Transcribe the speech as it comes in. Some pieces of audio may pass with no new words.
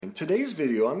today's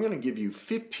video, I'm going to give you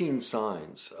 15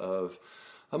 signs of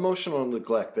emotional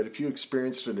neglect that if you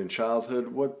experienced it in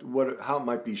childhood, how it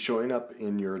might be showing up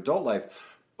in your adult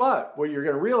life. But what you're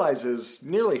going to realize is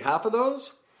nearly half of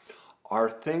those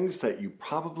are things that you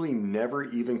probably never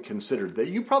even considered, that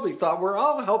you probably thought were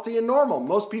all healthy and normal.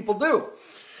 Most people do.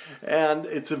 And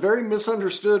it's a very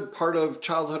misunderstood part of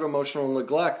childhood emotional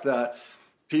neglect that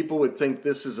people would think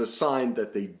this is a sign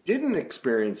that they didn't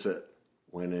experience it,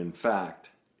 when in fact,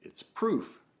 it's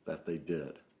proof that they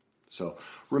did. So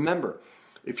remember,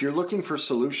 if you're looking for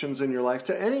solutions in your life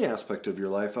to any aspect of your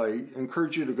life, I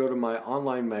encourage you to go to my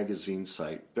online magazine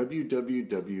site,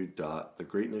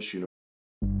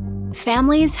 www.thegreatnessuniversity.com.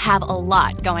 Families have a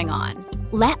lot going on.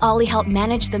 Let Ollie help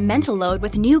manage the mental load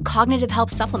with new cognitive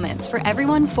help supplements for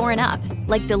everyone 4 and up,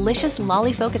 like delicious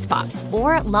Lolly Focus Pops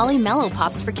or Lolly Mellow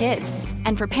Pops for kids.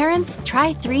 And for parents,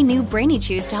 try 3 new Brainy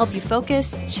Chews to help you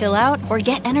focus, chill out, or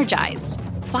get energized.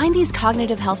 Find these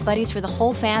cognitive health buddies for the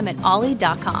whole fam at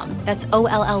ollie.com. That's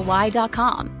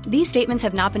OLLY.com. These statements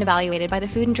have not been evaluated by the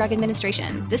Food and Drug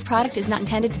Administration. This product is not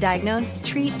intended to diagnose,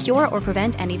 treat, cure, or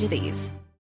prevent any disease.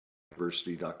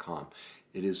 University.com.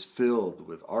 It is filled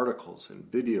with articles and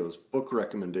videos, book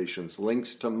recommendations,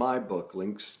 links to my book,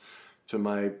 links to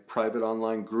my private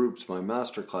online groups, my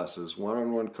masterclasses,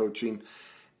 one-on-one coaching,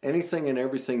 anything and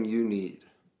everything you need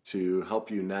to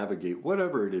help you navigate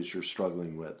whatever it is you're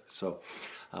struggling with. So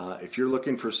if you're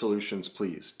looking for solutions,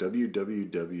 please,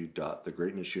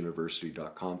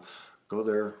 www.thegreatnessuniversity.com. Go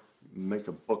there, make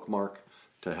a bookmark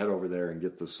to head over there and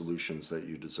get the solutions that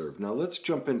you deserve. Now let's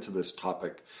jump into this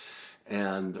topic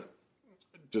and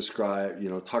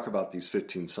talk about these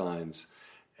 15 signs.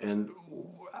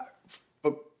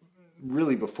 But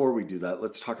really, before we do that,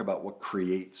 let's talk about what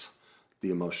creates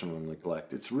the emotional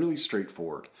neglect. It's really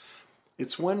straightforward.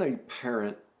 It's when a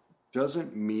parent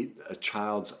doesn't meet a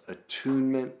child's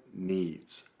attunement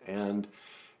needs, and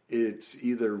it's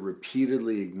either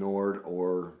repeatedly ignored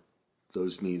or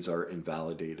those needs are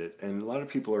invalidated. And a lot of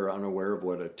people are unaware of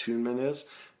what attunement is.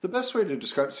 The best way to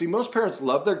describe, most parents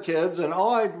love their kids and,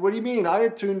 what do you mean? I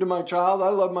attune to my child. I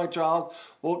love my child.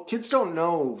 Well, kids don't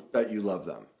know that you love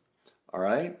them. All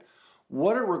right?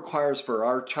 What it requires for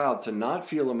our child to not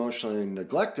feel emotionally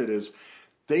neglected is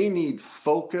they need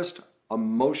focused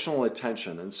emotional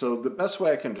attention. And so the best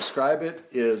way I can describe it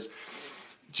is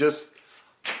just,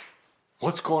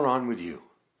 what's going on with you?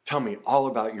 Tell me all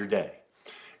about your day.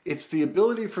 It's the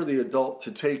ability for the adult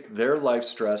to take their life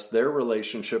stress, their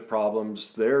relationship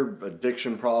problems, their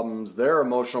addiction problems, their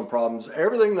emotional problems,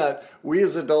 everything that we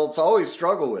as adults always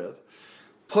struggle with,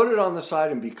 put it on the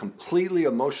side and be completely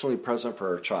emotionally present for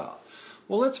our child.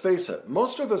 Well, let's face it,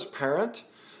 most of us parent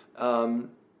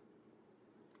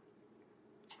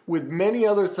with many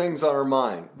other things on our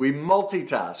mind. We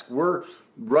multitask. We're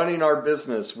running our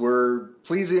business. We're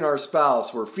pleasing our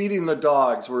spouse. We're feeding the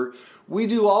dogs. We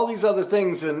do all these other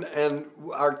things, and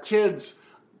our kids,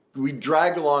 we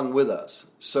drag along with us.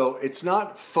 So it's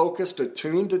not focused,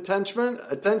 attuned attention.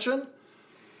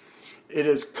 It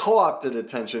is co-opted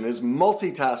attention. It's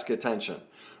multitask attention.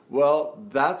 Well,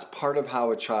 that's part of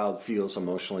how a child feels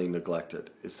emotionally neglected,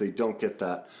 is they don't get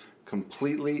that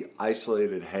completely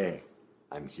isolated, hey,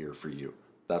 I'm here for you.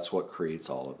 That's what creates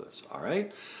all of this, all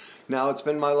right? Now, it's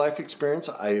been my life experience.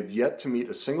 I have yet to meet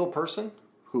a single person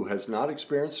who has not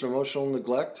experienced emotional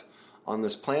neglect on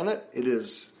this planet. It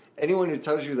is anyone who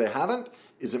tells you they haven't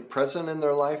isn't present in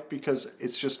their life, because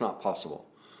it's just not possible.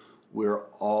 We're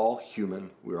all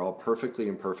human. We're all perfectly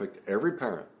imperfect. Every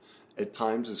parent at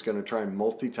times is going to try and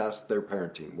multitask their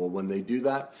parenting. Well, when they do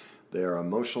that, they are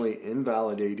emotionally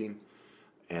invalidating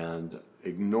and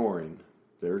ignoring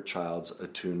their child's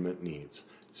attunement needs.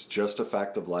 It's just a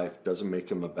fact of life. Doesn't make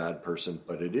them a bad person,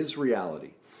 but it is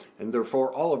reality. And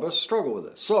therefore, all of us struggle with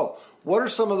it. So, what are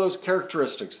some of those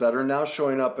characteristics that are now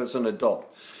showing up as an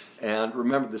adult? And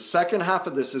remember, the second half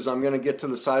of this is I'm going to get to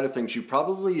the side of things you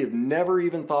probably have never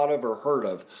even thought of or heard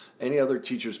of any other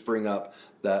teachers bring up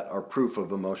that are proof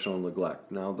of emotional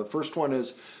neglect. Now, the first one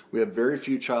is we have very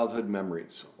few childhood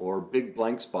memories or big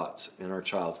blank spots in our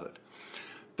childhood.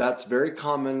 That's very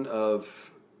common of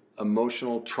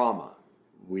emotional trauma.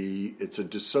 It's a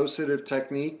dissociative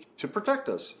technique to protect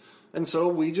us. And so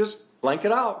we just blank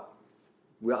it out.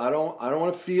 I don't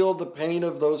want to feel the pain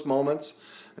of those moments.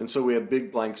 And so we have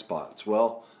big blank spots.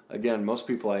 Well, again, most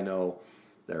people I know,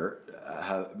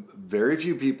 very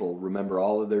few people remember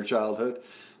all of their childhood.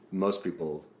 Most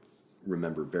people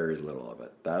remember very little of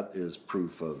it. That is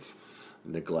proof of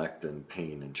neglect and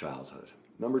pain in childhood.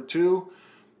 Number 2,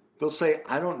 they'll say,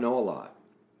 I don't know a lot.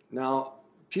 Now,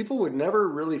 people would never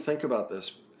really think about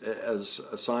this as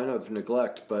a sign of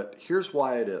neglect, but here's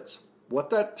why it is. What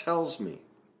that tells me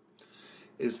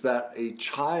is that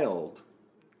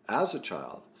as a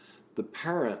child, the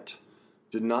parent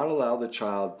did not allow the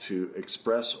child to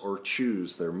express or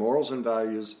choose their morals and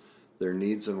values, their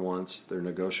needs and wants, their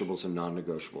negotiables and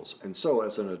non-negotiables. And so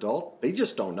as an adult, they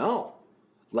just don't know.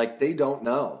 Like they don't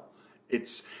know.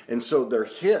 And so they're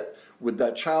hit with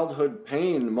that childhood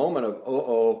pain moment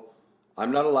of,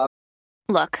 I'm not allowed.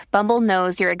 Look, Bumble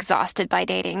knows you're exhausted by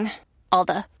dating. All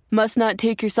the, must not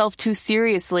take yourself too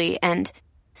seriously, and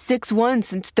 6'1"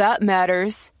 since that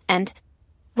matters, and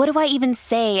what do I even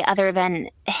say other than,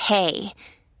 hey?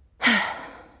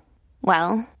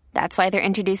 Well, that's why they're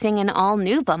introducing an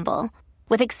all-new Bumble,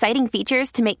 with exciting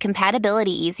features to make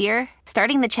compatibility easier,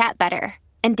 starting the chat better,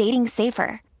 and dating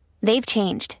safer. They've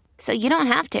changed, so you don't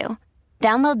have to.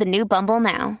 Download the new Bumble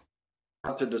now.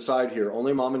 To decide here.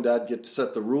 Only mom and dad get to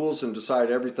set the rules and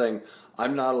decide everything.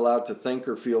 I'm not allowed to think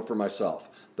or feel for myself.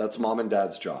 That's mom and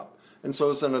dad's job. And so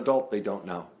as an adult, they don't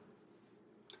know.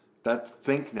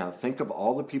 Think of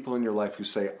all the people in your life who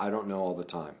say, I don't know all the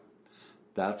time.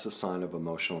 That's a sign of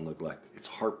emotional neglect. It's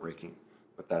heartbreaking,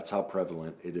 but that's how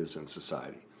prevalent it is in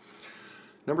society.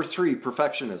 Number 3,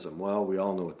 perfectionism. Well, we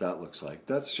all know what that looks like.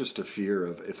 That's just a fear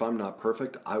of, if I'm not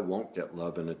perfect, I won't get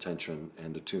love and attention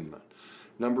and attunement.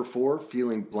 Number 4,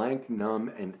 feeling blank,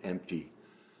 numb, and empty.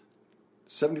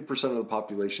 70% of the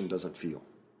population doesn't feel.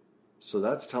 So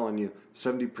that's telling you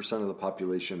 70% of the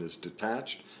population is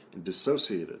detached and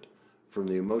dissociated from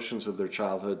the emotions of their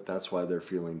childhood. That's why they're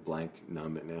feeling blank,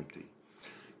 numb, and empty.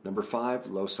 Number 5,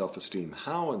 low self-esteem.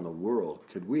 How in the world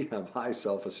could we have high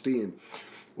self-esteem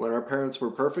when our parents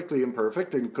were perfectly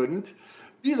imperfect and couldn't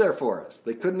be there for us?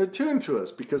 They couldn't attune to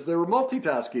us because they were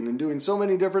multitasking and doing so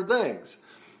many different things.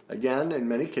 Again, in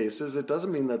many cases, it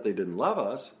doesn't mean that they didn't love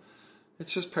us.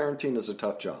 It's just parenting is a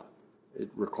tough job. It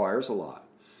requires a lot.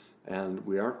 And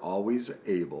we aren't always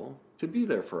able to be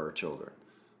there for our children.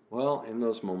 Well, in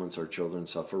those moments, our children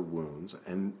suffer wounds,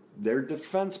 and their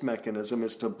defense mechanism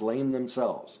is to blame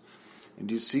themselves. And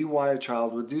do you see why a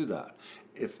child would do that?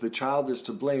 If the child is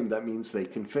to blame, that means they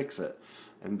can fix it.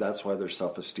 And that's why their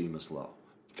self-esteem is low,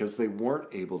 because they weren't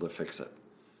able to fix it.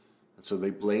 And so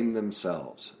they blame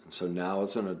themselves. And so now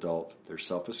as an adult, their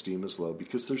self-esteem is low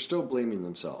because they're still blaming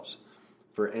themselves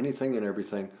for anything and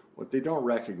everything. What they don't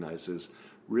recognize is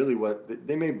really what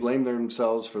they may blame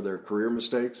themselves for their career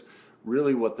mistakes.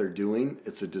 Really what they're doing,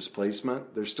 it's a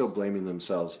displacement. They're still blaming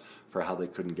themselves for how they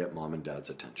couldn't get mom and dad's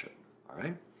attention. All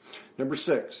right? Number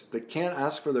 6, they can't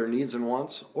ask for their needs and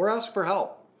wants or ask for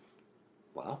help.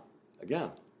 Well,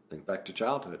 again, think back to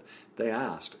childhood. They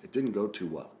asked. It didn't go too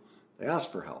well. They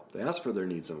asked for help. They asked for their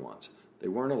needs and wants. They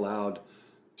weren't allowed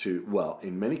to, well,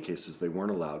 in many cases they weren't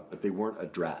allowed, but they weren't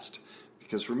addressed.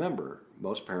 Because remember,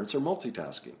 most parents are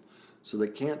multitasking. So they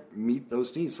can't meet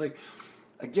those needs. Like,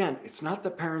 again, it's not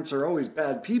that parents are always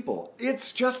bad people.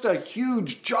 It's just a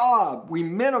huge job. We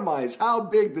minimize how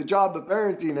big the job of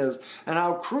parenting is and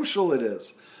how crucial it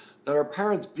is that our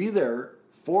parents be there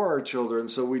for our children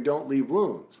so we don't leave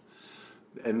wounds.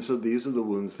 And so these are the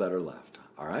wounds that are left.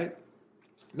 All right?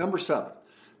 Number 7,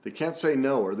 they can't say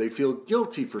no or they feel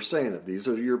guilty for saying it. These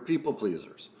are your people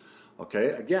pleasers. Okay,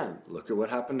 again, look at what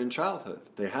happened in childhood.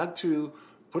 They had to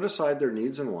put aside their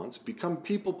needs and wants, become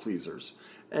people pleasers,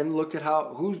 and look at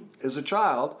who, as a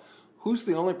child, who's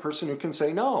the only person who can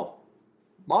say no?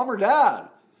 Mom or dad.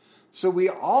 So we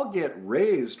all get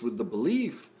raised with the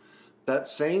belief that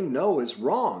saying no is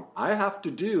wrong. I have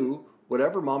to do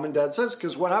whatever mom and dad says,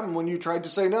 because what happened when you tried to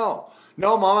say no?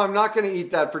 No, mom, I'm not going to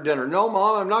eat that for dinner. No,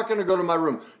 mom, I'm not going to go to my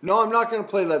room. No, I'm not going to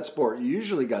play that sport. You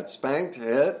usually got spanked,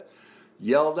 hit,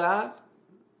 yelled at,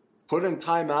 put in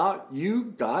timeout. You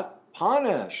got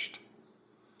punished.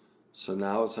 So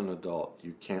now as an adult,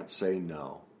 you can't say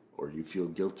no, or you feel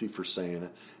guilty for saying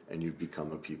it, and you've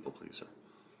become a people pleaser.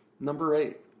 Number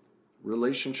 8,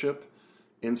 relationship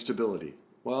instability.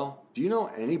 Well, do you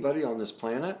know anybody on this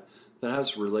planet that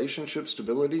has relationship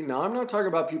stability? Now, I'm not talking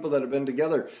about people that have been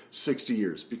together 60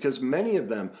 years, because many of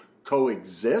them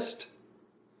coexist.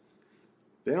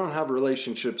 They don't have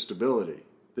relationship stability.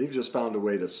 They've just found a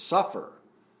way to suffer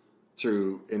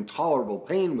through intolerable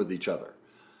pain with each other.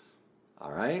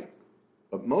 All right?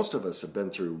 But most of us have been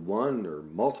through one or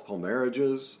multiple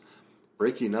marriages,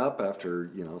 breaking up after,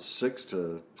 6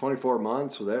 to 24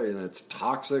 months, and it's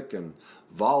toxic and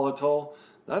volatile.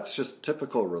 That's just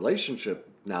typical relationship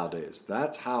nowadays.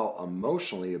 That's how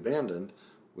emotionally abandoned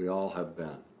we all have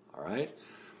been. All right?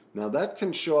 Now that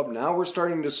can show up. Now we're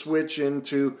starting to switch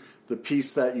into the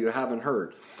piece that you haven't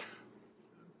heard.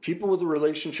 People with a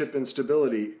relationship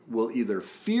instability will either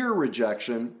fear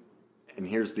rejection, and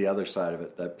here's the other side of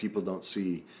it that people don't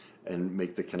see and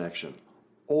make the connection,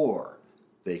 or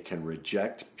They can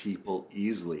reject people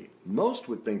easily. Most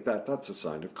would think that that's a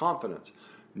sign of confidence.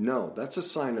 No, that's a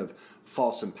sign of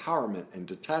false empowerment and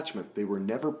detachment. They were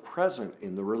never present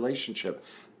in the relationship.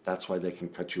 That's why they can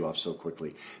cut you off so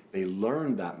quickly. They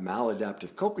learned that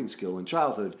maladaptive coping skill in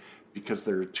childhood because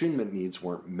their attunement needs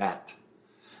weren't met.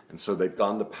 And so they've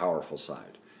gone the powerful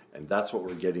side. And that's what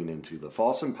we're getting into, the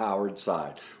false empowered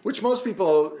side, which most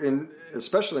people,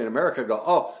 especially in America, go,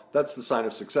 oh, that's the sign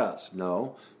of success.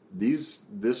 No, this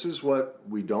is what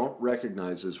we don't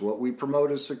recognize as what we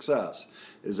promote as success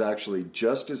is actually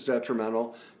just as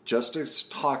detrimental, just as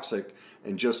toxic,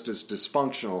 and just as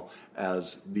dysfunctional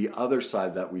as the other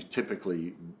side that we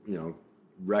typically,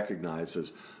 recognize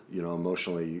as,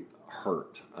 emotionally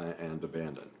hurt and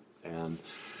abandoned. And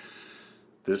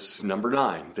this number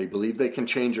 9, they believe they can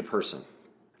change a person.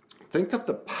 Think of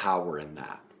the power in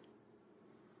that.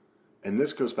 And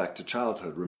this goes back to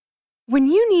childhood. When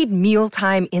you need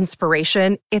mealtime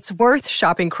inspiration, it's worth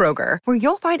shopping Kroger, where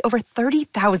you'll find over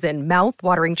 30,000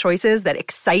 mouth-watering choices that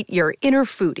excite your inner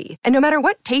foodie. And no matter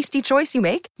what tasty choice you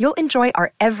make, you'll enjoy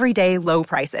our everyday low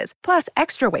prices, plus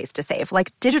extra ways to save,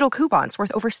 like digital coupons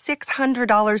worth over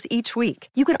 $600 each week.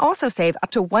 You can also save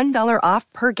up to $1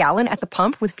 off per gallon at the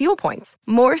pump with fuel points.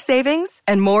 More savings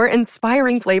and more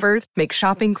inspiring flavors make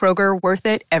shopping Kroger worth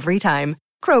it every time.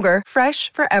 Kroger,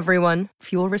 fresh for everyone.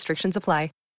 Fuel restrictions apply.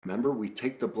 Remember, we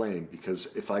take the blame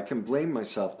because if I can blame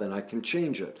myself, then I can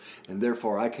change it. And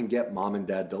therefore, I can get mom and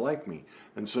dad to like me.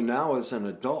 And so now as an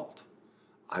adult,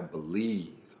 I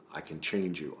believe I can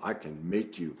change you. I can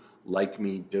make you like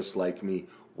me, dislike me,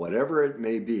 whatever it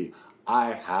may be.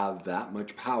 I have that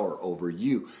much power over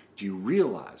you. Do you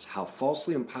realize how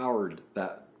falsely empowered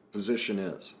that position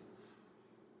is?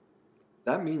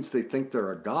 That means they think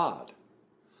they're a god.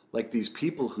 Like these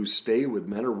people who stay with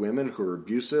men or women who are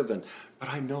abusive, but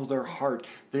I know their heart.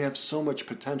 They have so much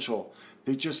potential.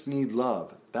 They just need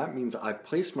love. That means I've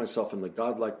placed myself in the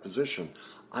godlike position.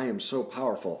 I am so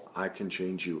powerful. I can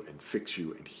change you and fix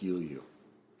you and heal you.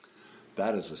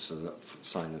 That is a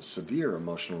sign of severe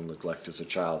emotional neglect as a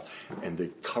child, and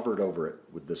they've covered over it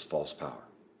with this false power.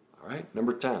 All right,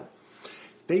 number 10.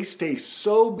 They stay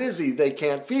so busy they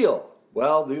can't feel.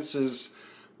 Well, this is...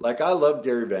 I love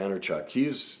Gary Vaynerchuk.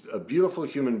 He's a beautiful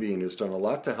human being who's done a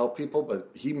lot to help people,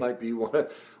 but he might be one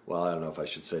of, well, I don't know if I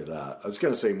should say that. I was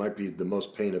going to say he might be the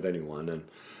most pain of anyone, and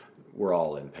we're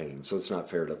all in pain, so it's not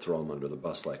fair to throw him under the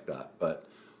bus like that. But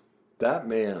that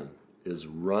man is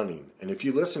running. And if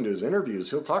you listen to his interviews,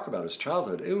 he'll talk about his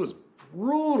childhood. It was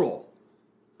brutal,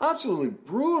 absolutely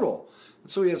brutal.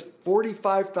 And so he has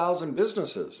 45,000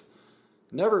 businesses.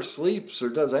 Never sleeps or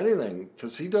does anything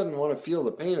because he doesn't want to feel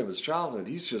the pain of his childhood.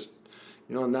 He's just,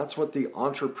 and that's what the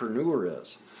entrepreneur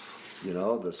is.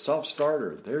 The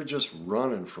self-starter, they're just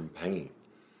running from pain,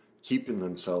 keeping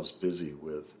themselves busy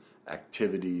with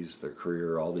activities, their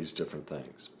career, all these different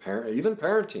things. Even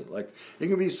parenting, it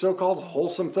can be so-called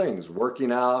wholesome things,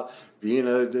 working out, being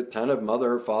an attentive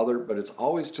mother or father, but it's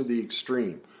always to the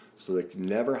extreme. So they can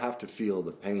never have to feel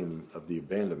the pain of the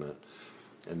abandonment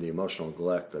and the emotional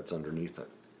neglect that's underneath it.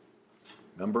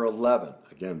 Number 11,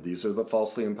 again, these are the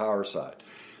falsely empowered side.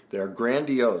 They are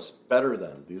grandiose, better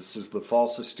than. This is the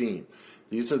false esteem.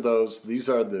 These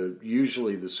are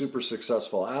usually the super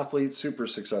successful athletes, super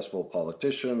successful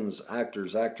politicians,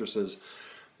 actors, actresses.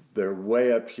 They're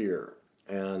way up here.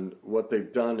 And what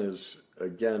they've done is,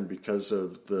 again, because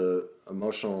of the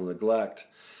emotional neglect,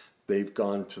 they've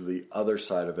gone to the other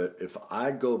side of it. If I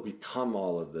go become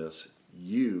all of this,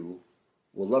 you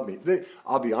will love me.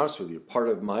 I'll be honest with you. Part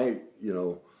of my,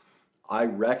 I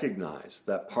recognize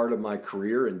that part of my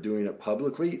career in doing it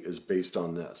publicly is based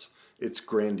on this. It's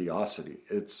grandiosity.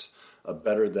 It's a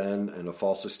better than and a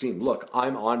false esteem. Look,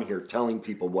 I'm on here telling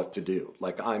people what to do.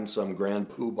 Like I'm some grand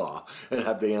poobah and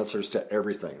have the answers to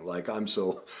everything.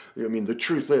 The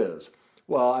truth is,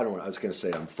 I was going to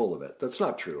say I'm full of it. That's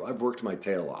not true. I've worked my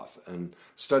tail off and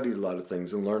studied a lot of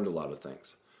things and learned a lot of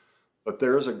things. But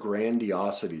there is a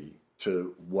grandiosity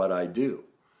to what I do,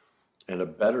 and a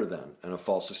better than, and a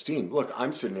false esteem. Look,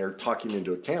 I'm sitting there talking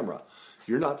into a camera.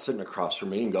 You're not sitting across from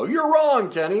me and go, "You're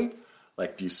wrong, Kenny."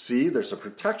 Do you see? There's a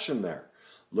protection there.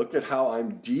 Look at how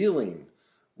I'm dealing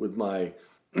with my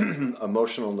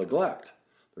emotional neglect.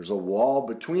 There's a wall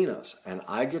between us, and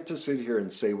I get to sit here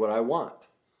and say what I want.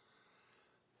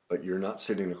 But you're not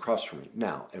sitting across from me.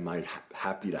 Now, am I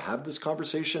happy to have this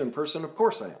conversation in person? Of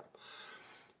course I am.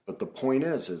 But the point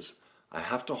is I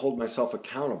have to hold myself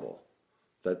accountable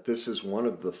that this is one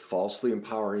of the falsely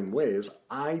empowering ways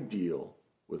I deal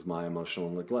with my emotional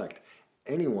neglect.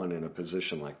 Anyone in a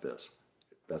position like this,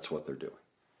 that's what they're doing.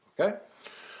 Okay?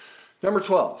 Number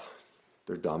 12,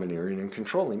 They're domineering and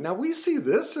controlling. Now we see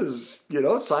this as,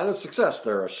 a sign of success.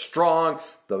 They're a strong,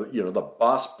 the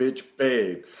boss bitch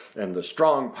babe and the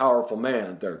strong, powerful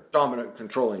man. They're dominant and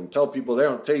controlling. Tell people they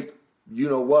don't take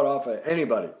what off of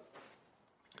anybody.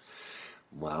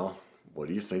 Well, what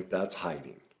do you think that's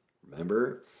hiding?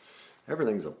 Remember,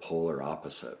 everything's a polar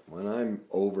opposite. When I'm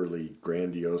overly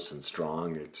grandiose and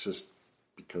strong, it's just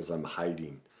because I'm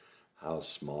hiding how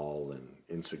small and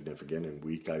insignificant and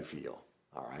weak I feel.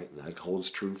 All right, and that holds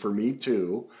true for me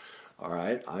too. All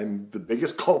right, I'm the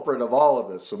biggest culprit of all of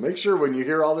this. So make sure when you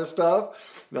hear all this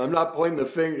stuff, I'm not pointing the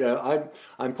finger.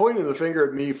 I'm pointing the finger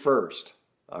at me first.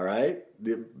 All right.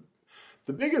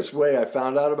 The biggest way I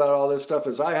found out about all this stuff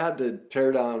is I had to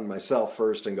tear down myself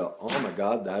first and go, oh my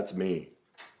God, that's me.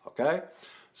 Okay?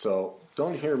 So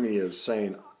don't hear me as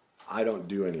saying I don't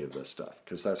do any of this stuff,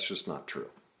 because that's just not true.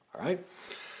 All right?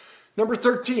 Number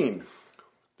 13,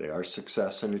 they are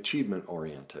success and achievement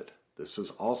oriented. This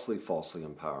is also falsely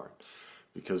empowering,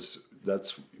 because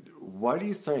why do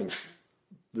you think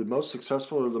the most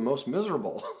successful are the most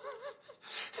miserable?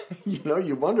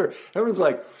 You wonder, everyone's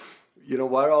like,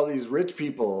 why do all these rich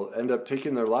people end up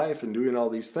taking their life and doing all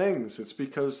these things? It's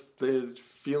because they're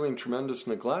feeling tremendous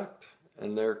neglect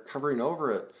and they're covering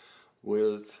over it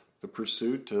with the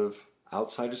pursuit of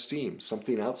outside esteem,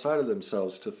 something outside of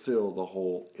themselves to fill the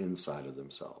hole inside of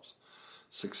themselves.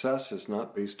 Success is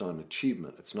not based on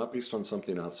achievement. It's not based on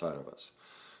something outside of us.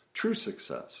 True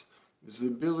success is the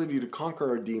ability to conquer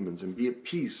our demons and be at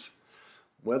peace,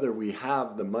 whether we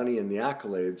have the money and the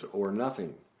accolades or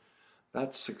nothing.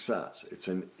 That's success. It's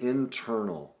an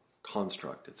internal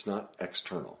construct. It's not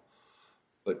external.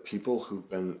 But people who've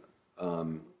been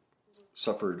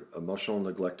suffered emotional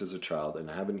neglect as a child and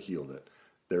haven't healed it,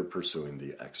 they're pursuing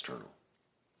the external.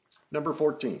 Number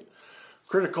 14,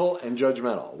 critical and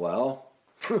judgmental. Well,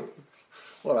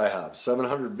 what I have,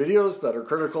 700 videos that are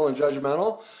critical and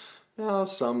judgmental. Now,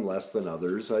 some less than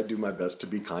others. I do my best to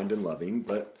be kind and loving,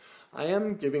 but I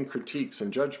am giving critiques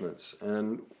and judgments.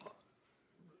 And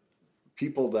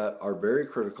people that are very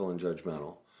critical and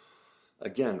judgmental,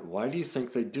 again, why do you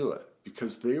think they do it?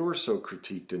 Because they were so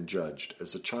critiqued and judged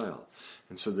as a child.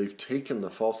 And so they've taken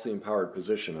the falsely empowered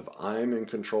position of, I'm in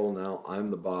control now, I'm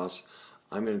the boss,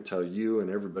 I'm going to tell you and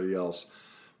everybody else,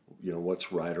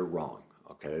 what's right or wrong.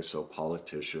 Okay, so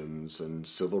politicians and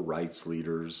civil rights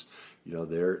leaders,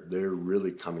 they're really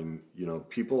coming,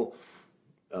 people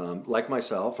like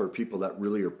myself are people that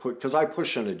really are because I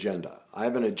push an agenda. I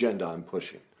have an agenda I'm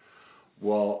pushing.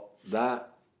 Well,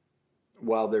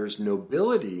 while there's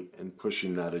nobility in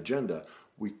pushing that agenda,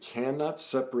 we cannot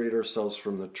separate ourselves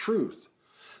from the truth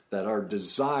that our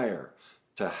desire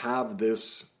to have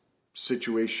this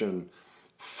situation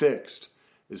fixed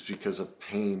is because of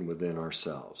pain within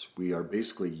ourselves. We are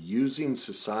basically using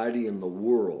society and the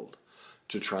world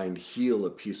to try and heal a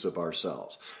piece of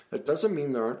ourselves. That doesn't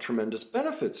mean there aren't tremendous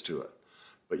benefits to it,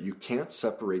 but you can't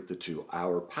separate the two.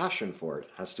 Our passion for it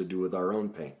has to do with our own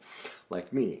pain.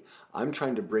 Like me, I'm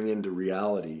trying to bring into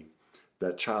reality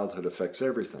that childhood affects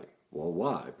everything. Well,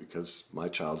 why? Because my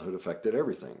childhood affected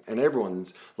everything. And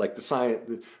everyone's, like the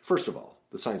science, first of all,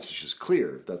 the science is just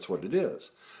clear, that's what it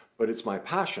is. But it's my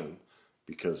passion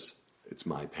because it's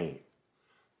my pain.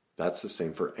 That's the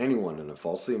same for anyone in a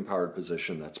falsely empowered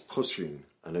position that's pushing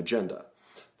an agenda.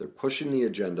 They're pushing the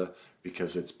agenda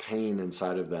because it's pain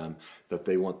inside of them that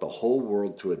they want the whole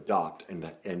world to adopt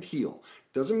and heal.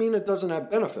 Doesn't mean it doesn't have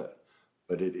benefit,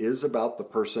 but it is about the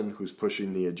person who's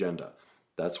pushing the agenda.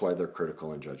 That's why they're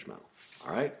critical and judgmental.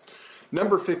 All right?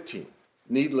 Number 15,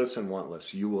 needless and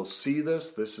wantless. You will see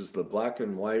this. This is the black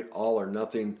and white, all or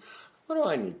nothing. What do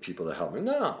I need people to help me?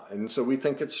 No. And so we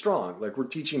think it's strong, like we're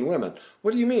teaching women.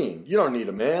 What do you mean? You don't need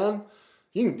a man.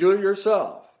 You can do it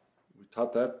yourself. We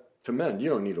taught that to men. You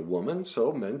don't need a woman,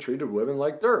 so men treated women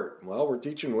like dirt. Well, we're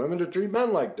teaching women to treat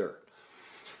men like dirt.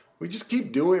 We just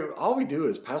keep doing, all we do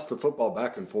is pass the football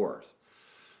back and forth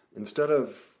instead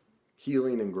of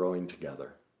healing and growing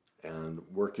together and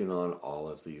working on all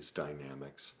of these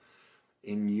dynamics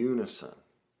in unison.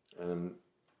 And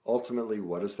ultimately,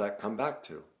 what does that come back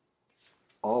to?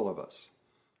 All of us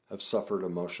have suffered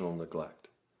emotional neglect,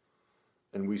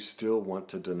 and we still want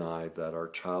to deny that our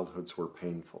childhoods were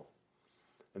painful.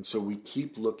 And so we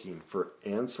keep looking for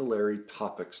ancillary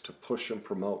topics to push and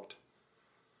promote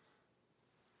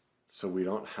so we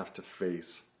don't have to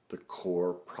face the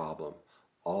core problem,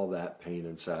 all that pain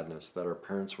and sadness that our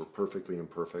parents were perfectly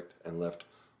imperfect and left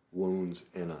wounds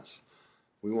in us.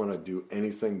 We want to do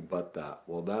anything but that.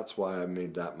 Well, that's why I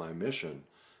made that my mission,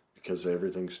 because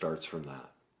everything starts from that.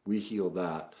 We heal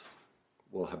that,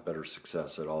 we'll have better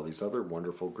success at all these other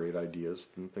wonderful, great ideas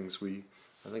and things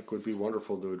I think would be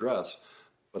wonderful to address.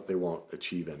 but they won't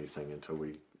achieve anything until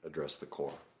we address the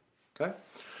core. Okay?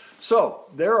 So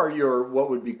there are your, what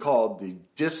would be called the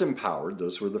disempowered,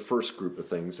 those were the first group of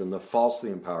things, and the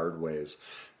falsely empowered ways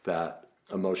that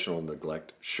emotional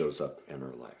neglect shows up in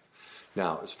our life.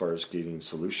 Now, as far as getting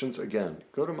solutions, again,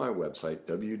 go to my website,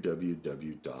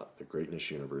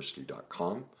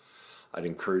 www.thegreatnessuniversity.com. I'd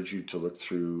encourage you to look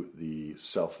through the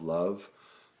self-love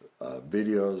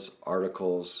videos,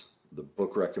 articles, the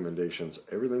book recommendations,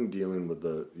 everything dealing with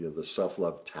the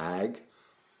self-love tag,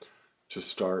 to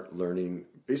start learning.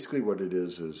 Basically what it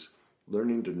is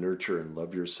learning to nurture and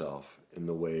love yourself in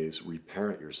the ways,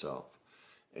 reparent yourself,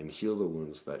 and heal the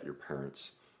wounds that your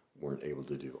parents weren't able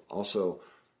to do. Also,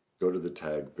 go to the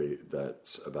tag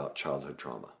that's about childhood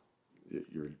trauma.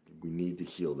 We need to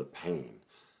heal the pain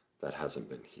that hasn't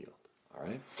been healed. All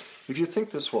right? If you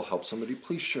think this will help somebody,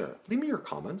 please share it. Leave me your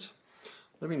comments.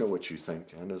 Let me know what you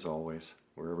think. And as always,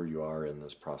 wherever you are in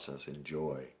this process,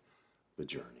 enjoy the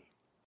journey.